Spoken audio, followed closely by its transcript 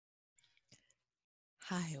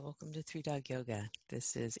Hi, welcome to Three Dog Yoga.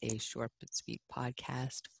 This is a short but sweet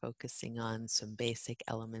podcast focusing on some basic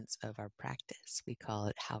elements of our practice. We call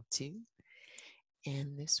it How To.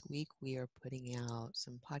 And this week we are putting out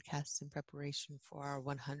some podcasts in preparation for our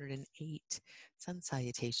 108 sun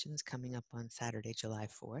salutations coming up on Saturday, July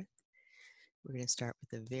 4th. We're going to start with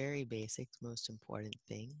the very basic, most important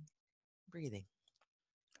thing, breathing.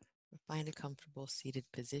 Find a comfortable seated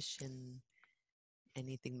position.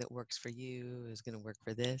 Anything that works for you is going to work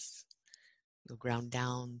for this. You'll ground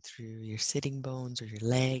down through your sitting bones or your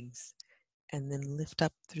legs, and then lift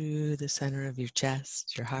up through the center of your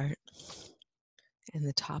chest, your heart, and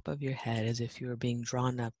the top of your head as if you were being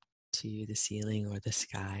drawn up to the ceiling or the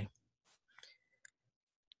sky.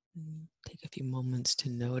 Take a few moments to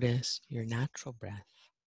notice your natural breath,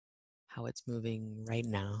 how it's moving right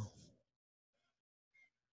now.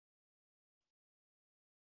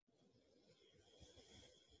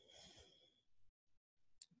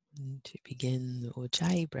 And to begin the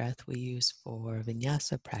Ujjayi breath we use for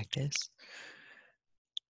vinyasa practice,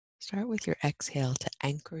 start with your exhale to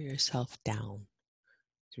anchor yourself down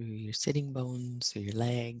through your sitting bones, through your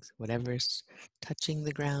legs, whatever's touching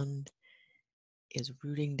the ground is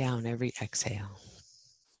rooting down every exhale.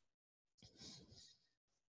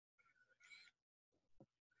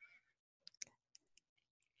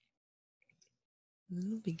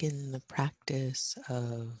 We'll begin the practice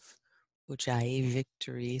of Ujjayi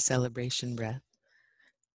victory celebration breath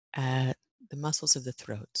at the muscles of the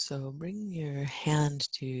throat. So bring your hand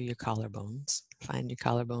to your collarbones, find your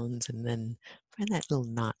collarbones, and then find that little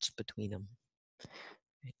notch between them.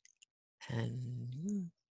 And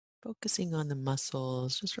focusing on the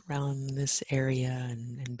muscles just around this area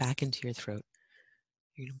and back into your throat.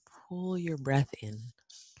 You're going to pull your breath in.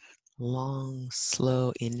 Long,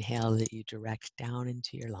 slow inhale that you direct down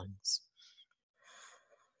into your lungs.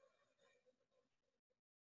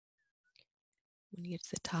 When you get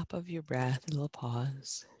to the top of your breath, a little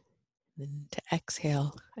pause. Then to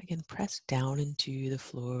exhale, again, press down into the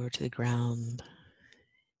floor, to the ground.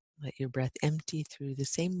 Let your breath empty through the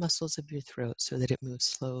same muscles of your throat so that it moves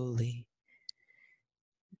slowly.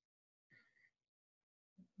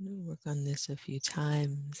 We'll work on this a few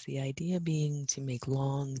times. The idea being to make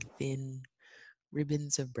long, thin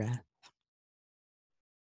ribbons of breath.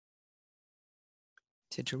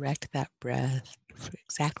 To direct that breath for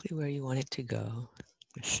exactly where you want it to go,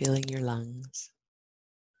 filling your lungs,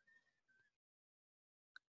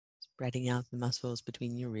 spreading out the muscles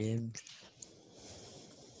between your ribs.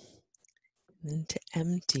 And then to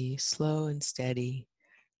empty, slow and steady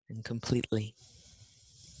and completely.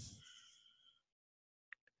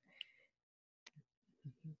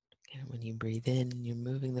 And when you breathe in, you're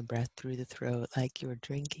moving the breath through the throat like you're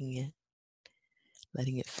drinking it,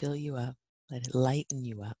 letting it fill you up, let it lighten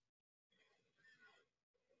you up.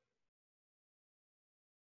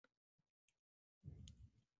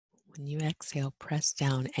 When you exhale, press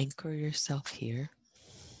down, anchor yourself here.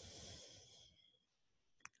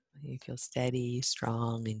 You feel steady,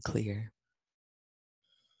 strong, and clear.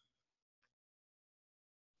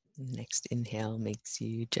 Next inhale makes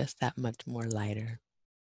you just that much more lighter.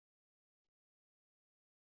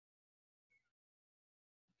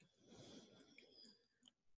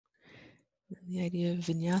 And the idea of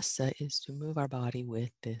vinyasa is to move our body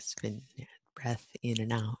with this breath in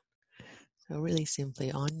and out. So really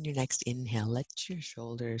simply, on your next inhale, let your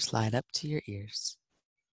shoulders slide up to your ears.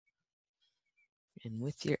 And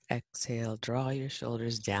with your exhale, draw your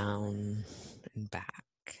shoulders down and back.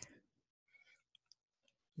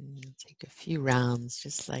 And take a few rounds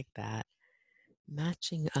just like that,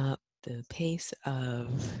 matching up the pace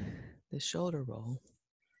of the shoulder roll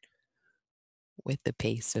with the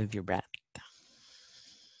pace of your breath.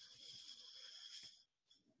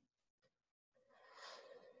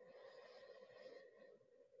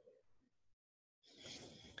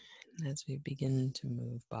 As we begin to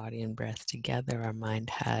move body and breath together, our mind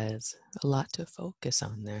has a lot to focus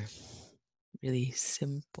on there. Really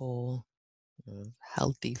simple,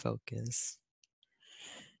 healthy focus.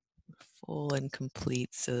 Full and complete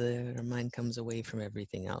so that our mind comes away from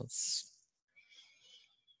everything else.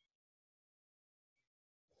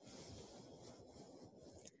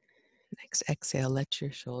 Next exhale, let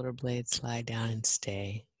your shoulder blades slide down and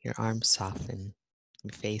stay. Your arms soften,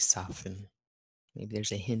 your face soften. Maybe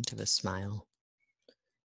there's a hint of a smile.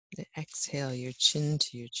 Exhale your chin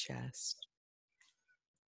to your chest.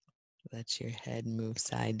 Let your head move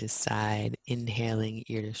side to side, inhaling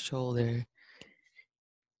ear to shoulder,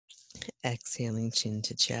 exhaling chin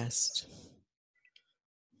to chest,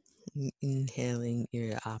 inhaling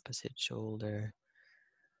ear to opposite shoulder,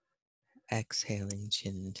 exhaling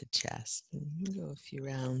chin to chest. And you go a few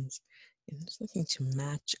rounds and just looking to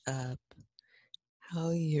match up how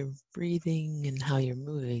you're breathing and how you're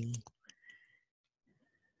moving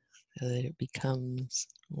so that it becomes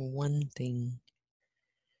one thing.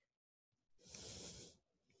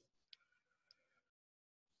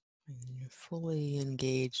 And you're fully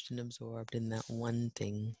engaged and absorbed in that one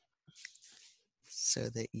thing so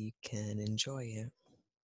that you can enjoy it.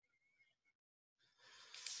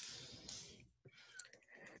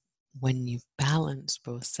 When you've balanced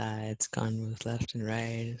both sides, gone both left and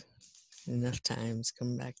right, enough times,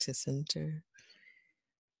 come back to center.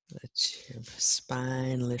 Let your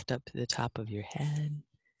spine lift up to the top of your head.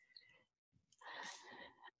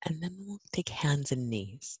 And then we'll take hands and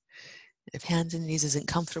knees. If hands and knees isn't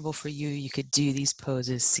comfortable for you, you could do these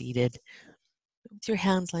poses seated with your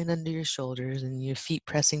hands lying under your shoulders and your feet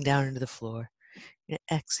pressing down into the floor. And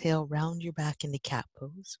exhale, round your back into cat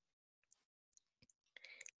pose.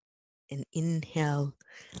 And inhale,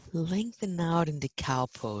 lengthen out into cow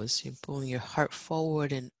pose. You're pulling your heart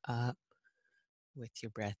forward and up with your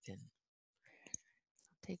breath in.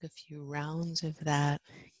 Take a few rounds of that,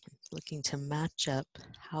 looking to match up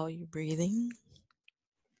how you're breathing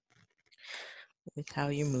with how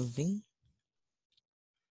you're moving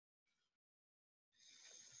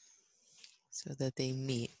so that they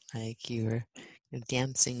meet like you're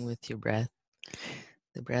dancing with your breath,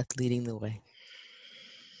 the breath leading the way.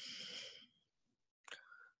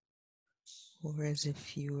 Or as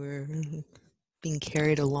if you were being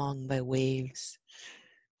carried along by waves,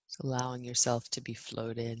 just allowing yourself to be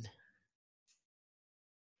floated.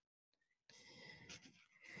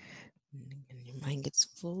 And your mind gets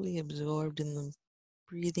fully absorbed in the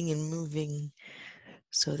breathing and moving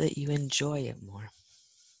so that you enjoy it more.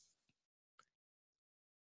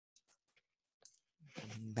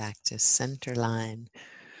 And back to center line.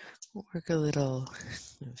 Work a little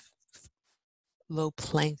low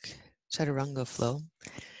plank chaturanga flow.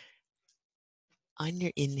 On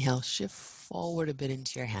your inhale, shift forward a bit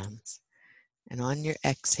into your hands. And on your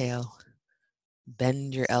exhale,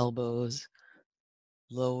 bend your elbows,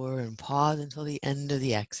 lower and pause until the end of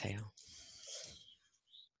the exhale.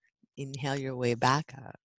 Inhale your way back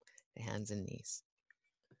up to hands and knees.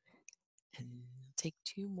 And take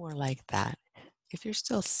two more like that. If you're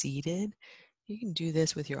still seated, you can do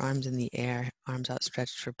this with your arms in the air, arms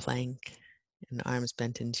outstretched for plank, and arms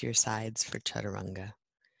bent into your sides for chaturanga.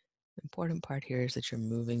 The important part here is that you're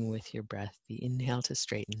moving with your breath. The inhale to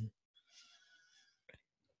straighten.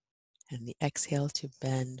 And the exhale to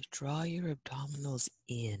bend. Draw your abdominals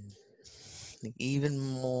in. Even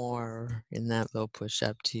more in that low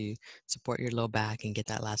push-up to support your low back and get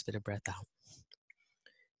that last bit of breath out.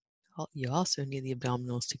 You also need the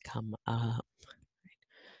abdominals to come up.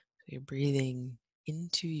 So you're breathing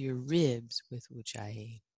into your ribs with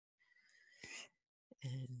Ujjayi.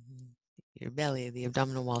 And your belly, the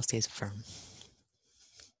abdominal wall stays firm.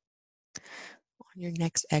 On your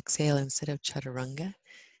next exhale, instead of chaturanga,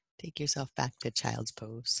 take yourself back to child's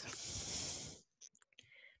pose.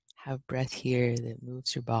 Have breath here that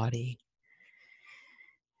moves your body.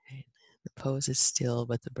 Right? The pose is still,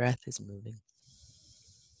 but the breath is moving.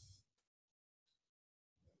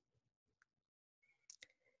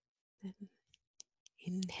 Then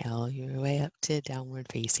inhale your way up to downward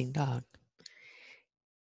facing dog.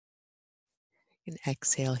 And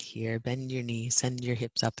exhale here, bend your knees, send your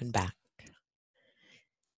hips up and back.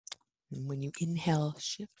 And when you inhale,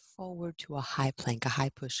 shift forward to a high plank, a high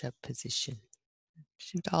push-up position.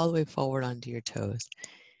 Shoot all the way forward onto your toes.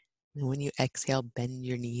 And when you exhale, bend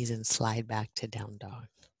your knees and slide back to down dog.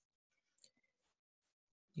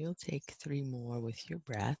 You'll take 3 more with your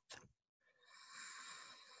breath.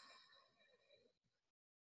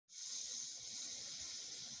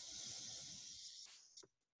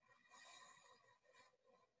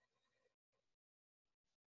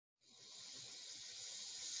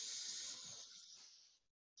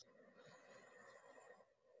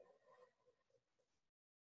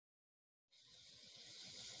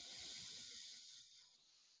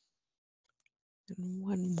 And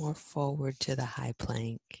 1 more forward to the high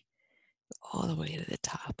plank. All the way to the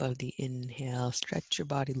top of the inhale. Stretch your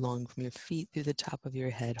body long from your feet through the top of your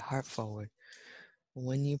head, heart forward.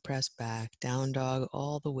 When you press back, down dog,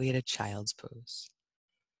 all the way to child's pose.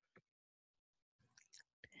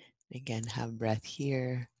 Again, have breath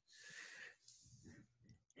here.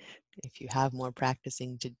 If you have more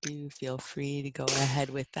practicing to do, feel free to go ahead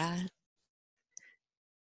with that.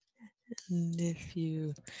 And if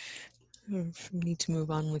you need to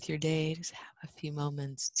move on with your day, just have a few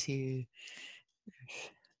moments to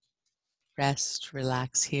rest,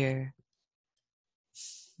 relax here.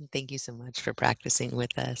 Thank you so much for practicing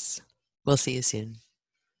with us. We'll see you soon.